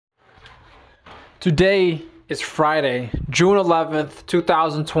Today is Friday, June 11th,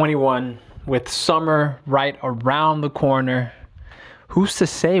 2021, with summer right around the corner. Who's to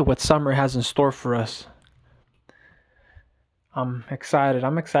say what summer has in store for us? I'm excited.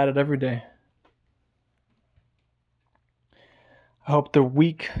 I'm excited every day. I hope the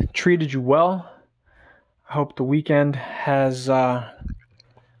week treated you well. I hope the weekend has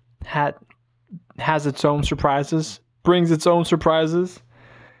its own surprises, brings its own surprises.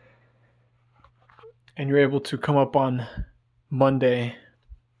 And you're able to come up on Monday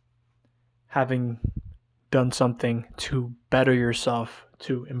having done something to better yourself,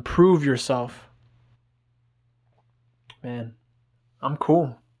 to improve yourself. Man, I'm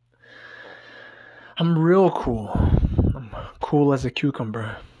cool. I'm real cool. I'm cool as a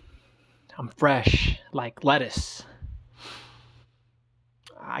cucumber. I'm fresh like lettuce.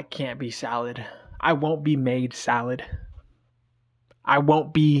 I can't be salad. I won't be made salad. I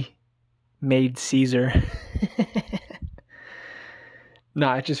won't be made Caesar.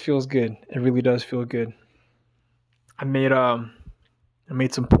 Nah, it just feels good. It really does feel good. I made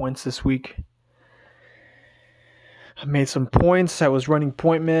some points this week. I was running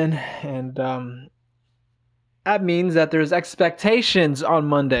point man, and that means that there's expectations on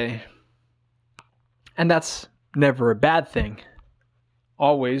Monday. And that's never a bad thing.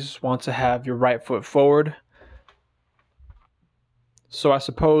 Always want to have your right foot forward. So I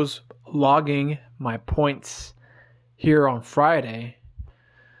suppose logging my points here on Friday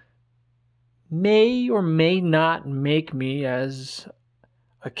may or may not make me as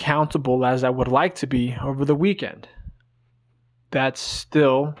accountable as I would like to be over the weekend. That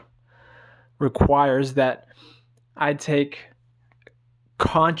still requires that I take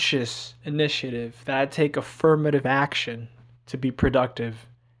conscious initiative, that I take affirmative action to be productive,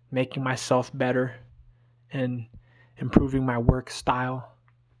 making myself better and improving my work style.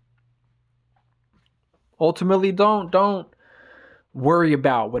 Ultimately, don't worry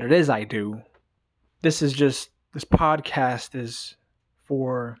about what it is I do. This podcast is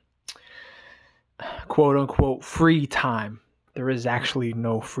for quote unquote free time. There is actually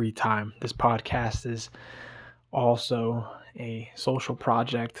no free time. This podcast is also a social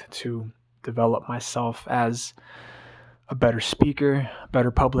project to develop myself as a better speaker, a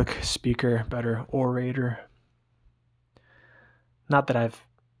better public speaker, better orator. Not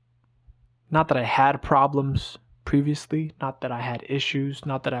that I had problems previously, not that I had issues,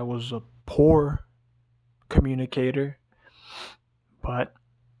 not that I was a poor communicator, but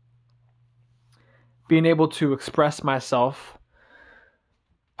being able to express myself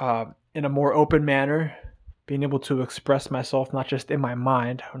in a more open manner, being able to express myself not just in my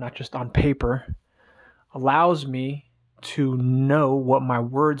mind or not just on paper, allows me to know what my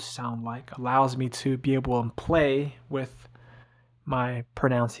words sound like, allows me to be able to play with my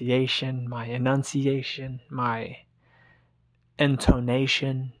pronunciation, my enunciation, my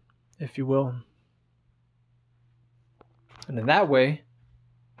intonation, if you will. And in that way,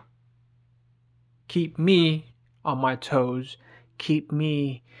 keep me on my toes, keep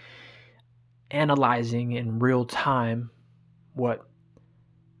me analyzing in real time what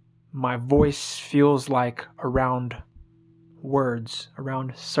my voice feels like around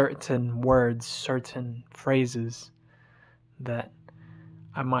certain words, certain phrases that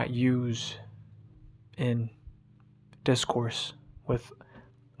I might use in discourse with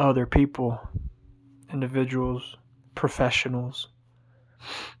other people, individuals, professionals.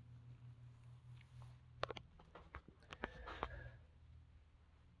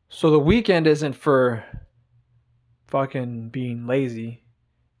 So the weekend isn't for fucking being lazy.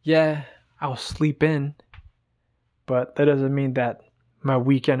 Yeah, I'll sleep in, but that doesn't mean that my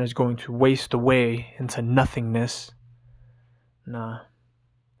weekend is going to waste away into nothingness. Nah.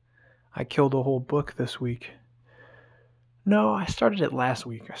 I killed a whole book this week. No, I started it last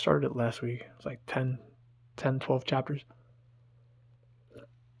week. It was like 10, 12 chapters. It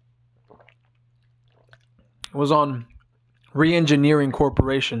was on re-engineering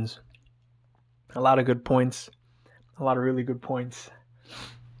corporations. A lot of good points. A lot of really good points.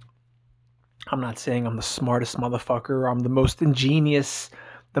 I'm not saying I'm the smartest motherfucker or I'm the most ingenious,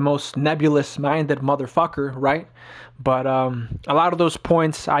 the most nebulous-minded motherfucker, right? But a lot of those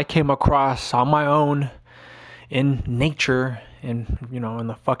points I came across on my own in nature, in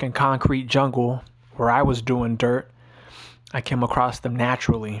the fucking concrete jungle where I was doing dirt. I came across them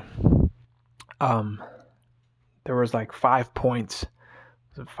naturally. There was like 5 points.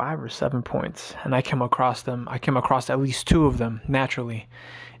 Was it 5 or 7 points? And I came across at least 2 of them naturally.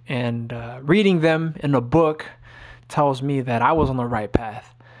 And reading them in a book tells me that I was on the right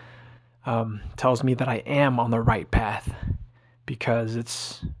path. Tells me that I am on the right path because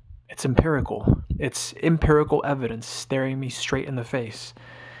it's it's empirical. It's empirical evidence staring me straight in the face.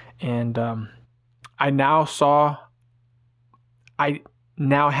 And I now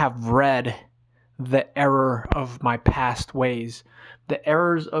have read the error of my past ways, the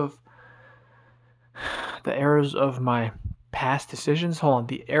errors of my past decisions. Hold on,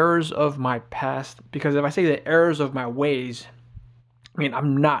 the errors of my past, because if I say the errors of my ways, I mean,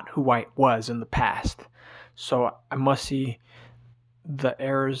 I'm not who I was in the past. So I must see the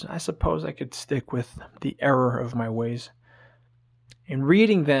errors. I suppose I could stick with the error of my ways. And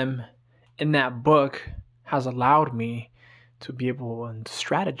reading them in that book has allowed me to be able and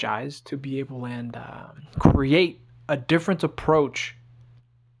strategize, to be able and create a different approach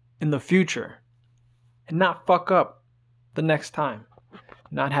in the future and not fuck up the next time.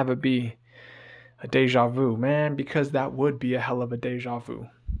 Not have it be a deja vu, man, because that would be a hell of a deja vu.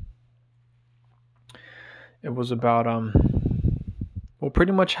 It was about,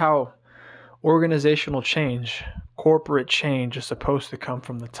 pretty much how organizational change, corporate change is supposed to come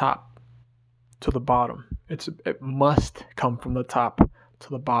from the top to the bottom. It must come from the top to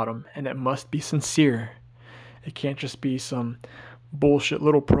the bottom, and it must be sincere. It can't just be some bullshit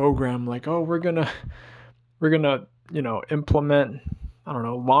little program like, oh, we're gonna implement, I don't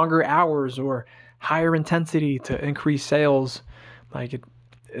know, longer hours or higher intensity to increase sales. Like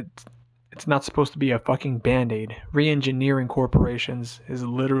it's not supposed to be a fucking band-aid. Re-engineering corporations is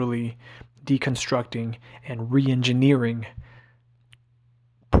literally deconstructing and re-engineering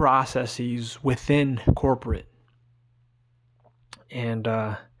processes within corporate. And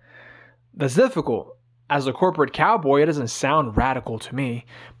that's difficult. As a corporate cowboy, it doesn't sound radical to me,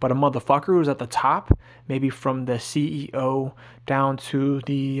 but a motherfucker who's at the top, maybe from the CEO down to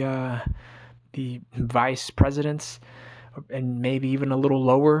the vice presidents, and maybe even a little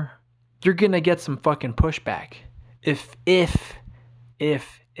lower, you're gonna get some fucking pushback if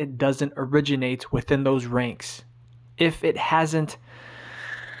it doesn't originate within those ranks. If it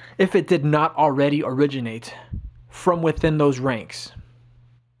did not already originate from within those ranks,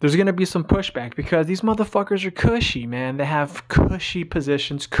 there's going to be some pushback because these motherfuckers are cushy, man. They have cushy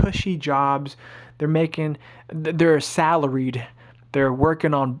positions, cushy jobs. They're salaried. They're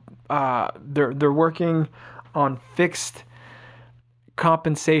working on fixed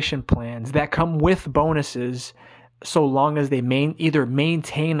compensation plans that come with bonuses, so long as they either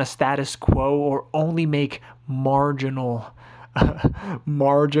maintain a status quo or only make marginal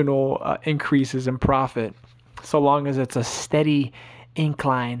increases in profit, so long as it's a steady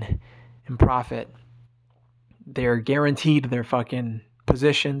incline in profit. They're guaranteed their fucking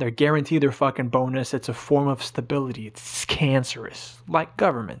position. They're guaranteed their fucking bonus. It's a form of stability. It's cancerous, like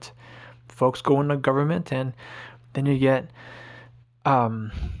government. Folks go into government and then you get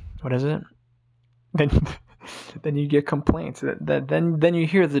what is it? Then you get complaints. Then you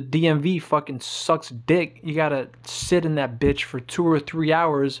hear the DMV fucking sucks dick. You gotta sit in that bitch for 2 or 3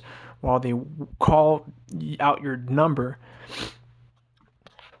 hours while they call out your number.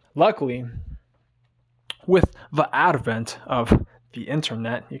 Luckily, with the advent of the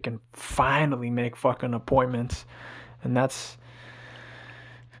internet, you can finally make fucking appointments, and that's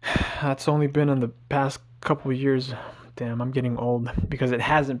only been in the past couple of years. Damn, I'm getting old because it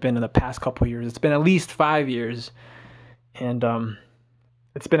hasn't been in the past couple of years. It's been at least 5 years, and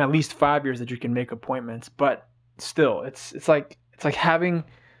it's been at least 5 years that you can make appointments. But still, it's like having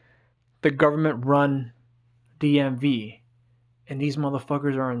the government run DMV, and these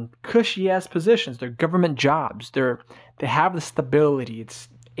motherfuckers are in cushy ass positions. They're government jobs. They have the stability. It's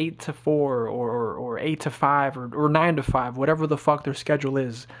 8 to 4 or 8 to 5 or 9 to 5, whatever the fuck their schedule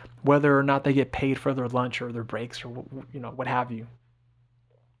is, whether or not they get paid for their lunch or their breaks or what have you.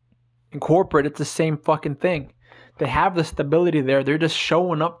 In corporate, it's the same fucking thing. They have the stability there. They're just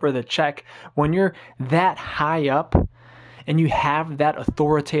showing up for the check. When you're that high up and you have that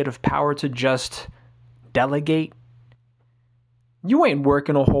authoritative power to just delegate, you ain't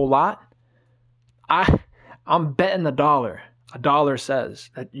working a whole lot. I'm betting a dollar. A dollar says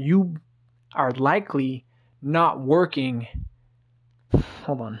that you are likely not working.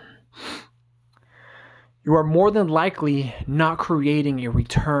 Hold on. You are more than likely not creating a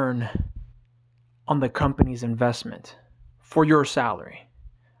return on the company's investment for your salary.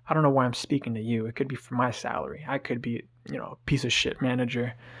 I don't know why I'm speaking to you. It could be for my salary. I could be, a piece of shit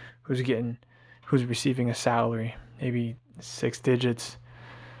manager who's receiving a salary, maybe 6 digits,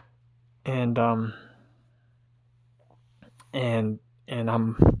 and I'm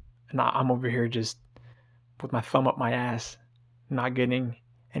over here just with my thumb up my ass, not getting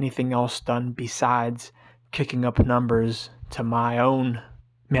anything else done besides kicking up numbers to my own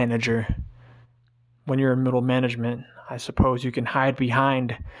manager. When you're in middle management, I suppose you can hide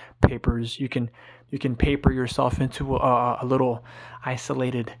behind papers. You can paper yourself into a little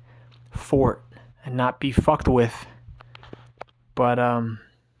isolated fort and not be fucked with. But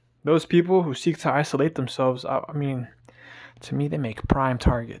those people who seek to isolate themselves, I mean, to me, they make prime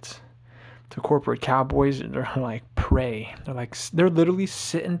targets. To corporate cowboys, they're like prey. They're literally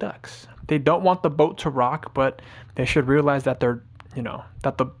sitting ducks. They don't want the boat to rock, but they should realize that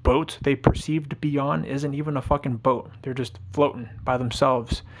that the boat they perceive to be on isn't even a fucking boat. They're just floating by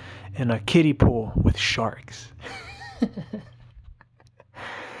themselves in a kiddie pool with sharks.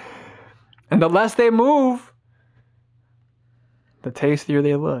 And the less they move, the tastier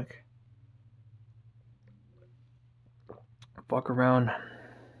they look. Fuck around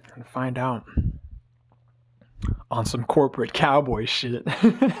and find out on some corporate cowboy shit.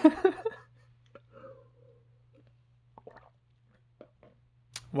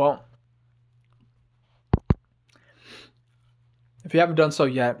 Well, if you haven't done so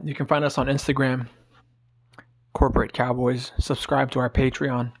yet, you can find us on Instagram, Corporate Cowboys. Subscribe to our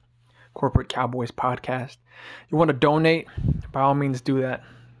Patreon, Corporate Cowboys Podcast. You want to donate? By all means, do that.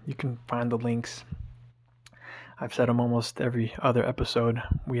 You can find the links. I've said them almost every other episode.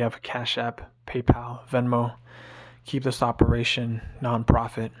 We have a Cash App, PayPal, Venmo. Keep this operation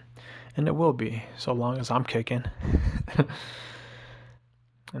non-profit, and it will be so long as I'm kicking.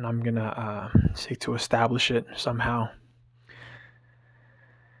 And I'm gonna seek to establish it somehow.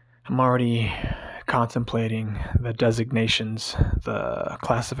 I'm already contemplating the designations, the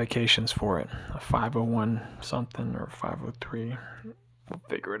classifications for it. A 501 something or 503. We'll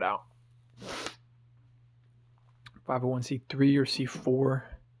figure it out. 501c3 or C4.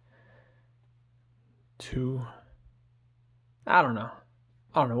 2. I don't know.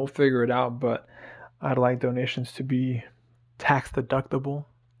 We'll figure it out, but I'd like donations to be tax deductible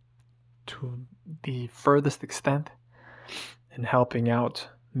to the furthest extent in helping out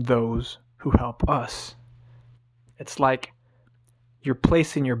those who help us. It's like you're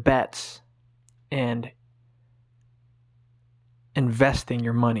placing your bets and investing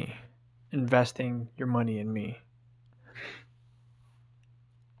your money in me.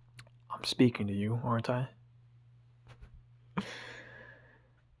 I'm speaking to you, aren't I?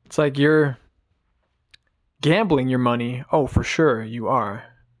 It's like you're gambling your money. Oh, for sure you are.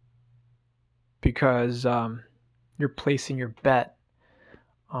 Because you're placing your bet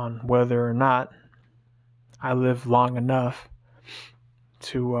on whether or not I live long enough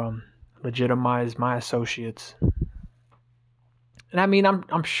to legitimize my associates. And I mean,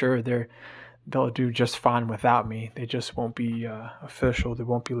 I'm sure they'll do just fine without me. They just won't be official. They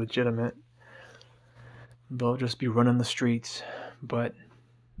won't be legitimate. They'll just be running the streets. But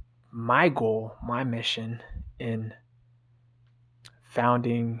my goal, my mission in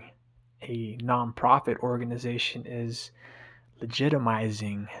founding a nonprofit organization is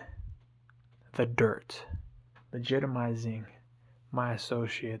legitimizing the dirt, legitimizing my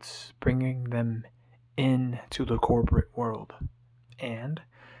associates, bringing them into the corporate world, and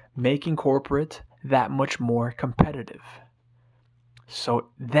making corporate that much more competitive. So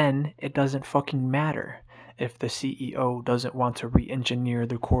then it doesn't fucking matter if the CEO doesn't want to re-engineer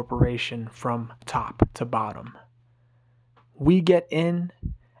the corporation from top to bottom. We get in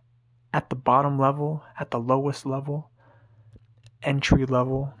at the bottom level, at the lowest level, entry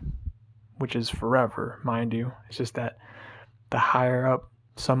level, which is forever, mind you. It's just that the higher up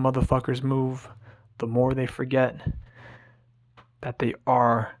some motherfuckers move, the more they forget that they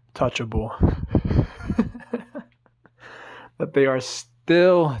are touchable. That they are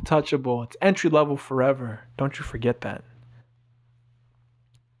still touchable. It's entry level forever. Don't you forget that.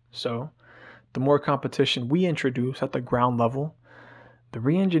 So, the more competition we introduce at the ground level, the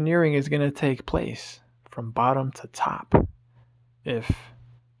re-engineering is going to take place from bottom to top if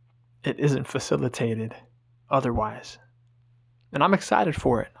it isn't facilitated otherwise. And I'm excited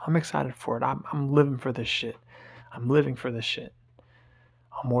for it. I'm living for this shit. I'm living for this shit.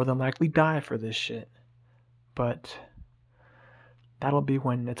 I'll more than likely die for this shit. But that'll be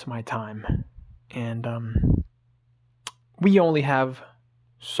when it's my time. And we only have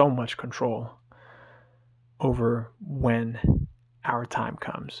so much control over when our time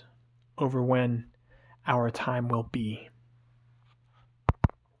comes, over when our time will be.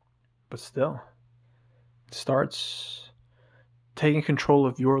 But still, it starts taking control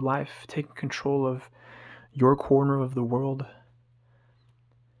of your life, taking control of your corner of the world.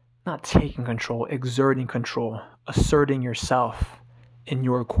 Not taking control, exerting control, asserting yourself in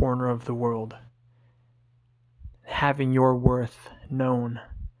your corner of the world. Having your worth known,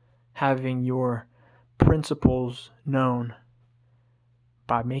 having your principles known.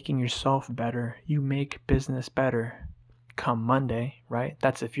 By making yourself better, you make business better. come Monday, right?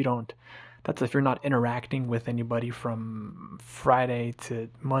 That's if you're not interacting with anybody from Friday to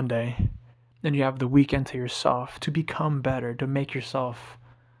Monday. Then you have the weekend to yourself to become better, to make yourself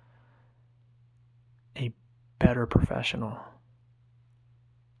a better professional.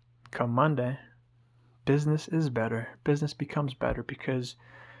 Come Monday, business is better. Business becomes better because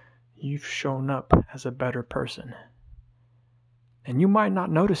you've shown up as a better person. And you might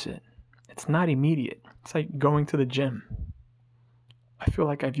not notice it. It's not immediate. It's like going to the gym. I feel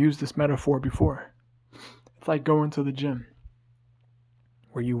like I've used this metaphor before. It's like going to the gym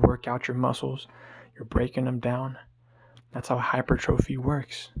where you work out your muscles, you're breaking them down. That's how hypertrophy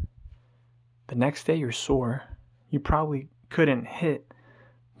works. The next day you're sore. You probably couldn't hit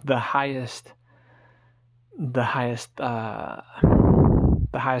the highest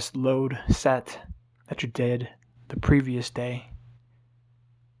load set that you did the previous day.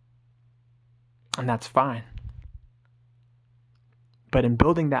 And that's fine. But in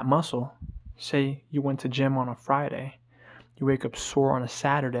building that muscle, say you went to gym on a Friday, you wake up sore on a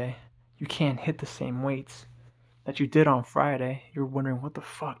Saturday, you can't hit the same weights that you did on Friday. You're wondering, what the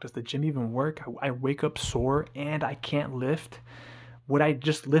fuck, does the gym even work? I wake up sore and I can't lift what I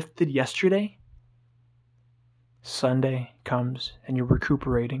just lifted yesterday. Sunday comes and you're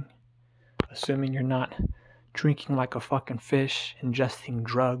recuperating, assuming you're not drinking like a fucking fish, ingesting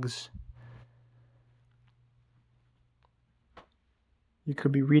drugs. You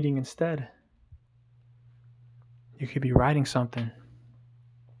could be reading instead. You could be writing something.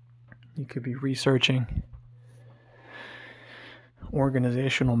 You could be researching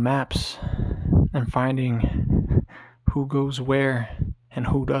organizational maps and finding who goes where and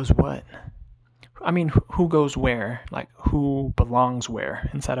who does what. I mean, who goes where, like who belongs where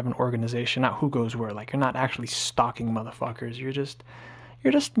inside of an organization, not who goes where. Like, you're not actually stalking motherfuckers. You're just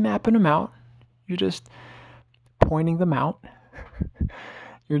mapping them out. You're just pointing them out.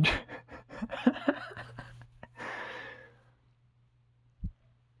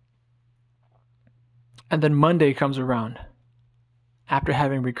 And then Monday comes around. After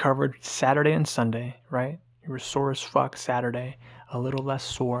having recovered Saturday and Sunday, right? You were sore as fuck Saturday, a little less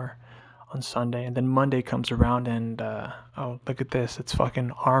sore on Sunday, and then Monday comes around and, oh, look at this, it's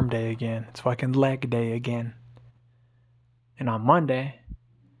fucking arm day again. It's fucking leg day again. And on Monday,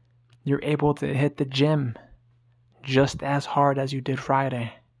 you're able to hit the gym just as hard as you did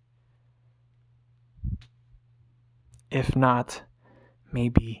Friday. If not,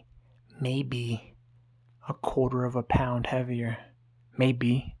 maybe a quarter of a pound heavier.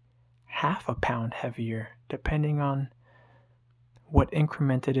 Maybe half a pound heavier, depending on what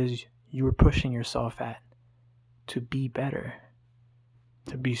increment it is you were pushing yourself at to be better,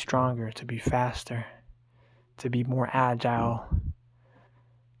 to be stronger, to be faster, to be more agile,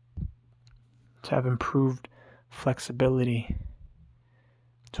 to have improved flexibility,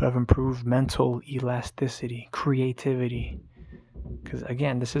 to have improved mental elasticity, creativity. Because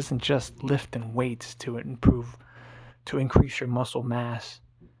again, this isn't just lifting weights to increase your muscle mass.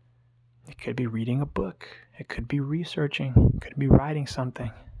 It could be reading a book. It could be researching. It could be writing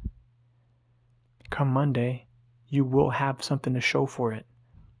something. Come Monday, you will have something to show for it,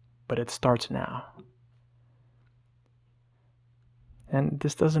 but it starts now. And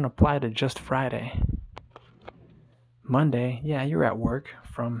this doesn't apply to just Friday. Monday, yeah, you're at work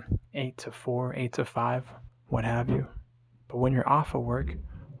from 8 to 4, 8 to 5, what have you. But when you're off of work,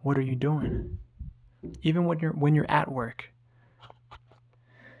 what are you doing? Even when you're at work.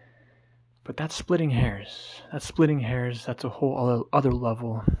 But that's splitting hairs. That's a whole other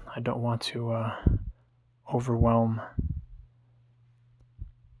level. I don't want to overwhelm.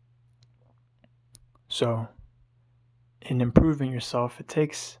 So, in improving yourself, it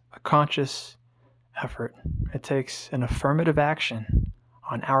takes a conscious effort. It takes an affirmative action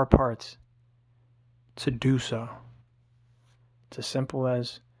on our parts to do so. It's as simple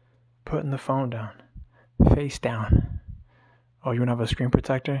as putting the phone down, face down. Oh, you want to have a screen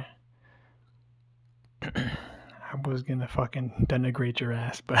protector? I was gonna fucking denigrate your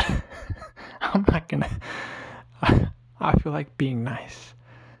ass, but I'm not gonna. I feel like being nice.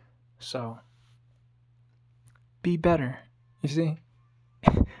 So, be better. You see?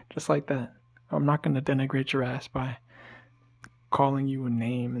 Just like that. I'm not gonna denigrate your ass by calling you a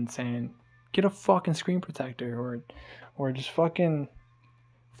name and saying, get a fucking screen protector, or just fucking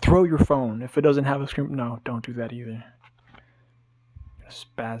throw your phone if it doesn't have a screen. No, don't do that either.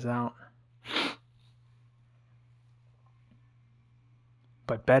 Spaz out.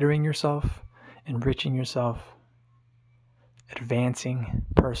 But bettering yourself, enriching yourself, advancing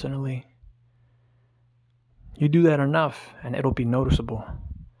personally, you do that enough and it'll be noticeable.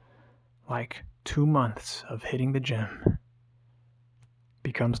 Like 2 months of hitting the gym,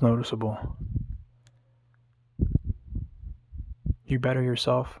 becomes noticeable. You better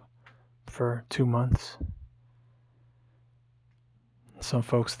yourself for 2 months. Some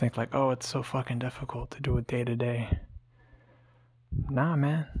folks think like, oh, it's so fucking difficult to do it day to day. Nah,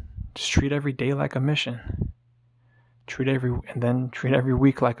 man. Just treat every day like a mission. Treat every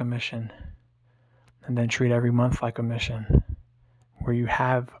week like a mission. And then treat every month like a mission. Where you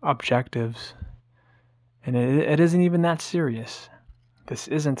have objectives. And it isn't even that serious. This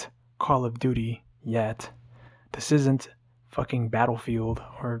isn't Call of Duty yet. This isn't fucking Battlefield.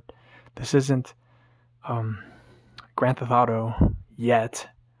 Or this isn't Grand Theft Auto yet.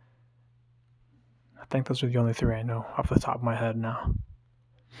 I think those are the only 3 I know off the top of my head now.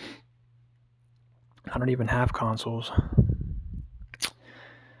 I don't even have consoles.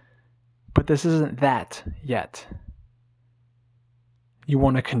 But this isn't that yet. You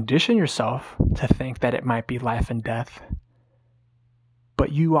want to condition yourself to think that it might be life and death.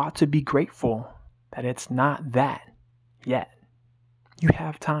 But you ought to be grateful that it's not that yet. You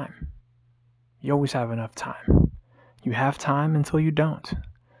have time. You always have enough time. You have time until you don't.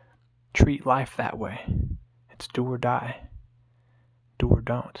 Treat life that way. It's do or die. Do or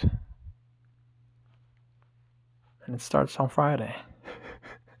don't. And it starts on Friday.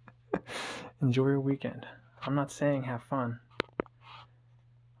 Enjoy your weekend. I'm not saying have fun.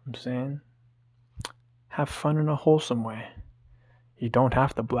 I'm saying have fun in a wholesome way. You don't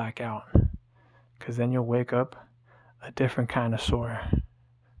have to black out, because then you'll wake up a different kind of sore.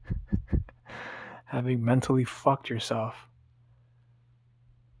 Having mentally fucked yourself.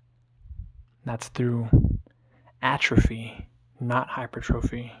 That's through atrophy, not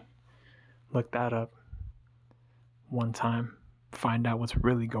hypertrophy. Look that up one time. Find out what's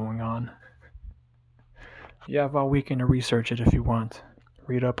really going on. You have all weekend to research it if you want.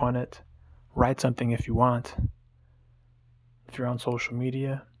 Read up on it. Write something if you want. If you're on social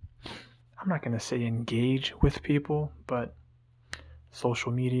media, I'm not going to say engage with people, but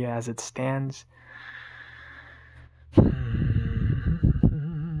social media as it stands, a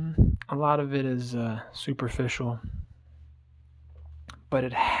lot of it is superficial, but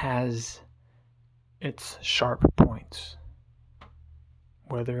it has its sharp points.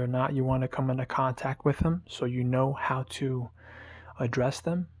 Whether or not you want to come into contact with them so you know how to address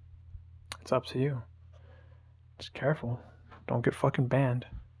them, it's up to you. Just careful. Don't get fucking banned.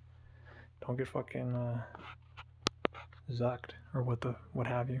 Don't get fucking zucked or what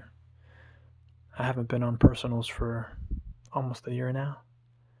have you. I haven't been on personals for almost a year now.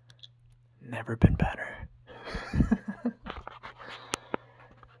 Never been better.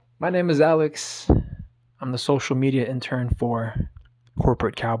 My name is Alex. I'm the social media intern for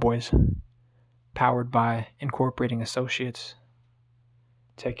Corporate Cowboys, powered by Incorporating Associates.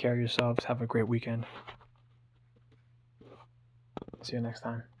 Take care of yourselves. Have a great weekend. See you next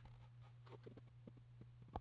time.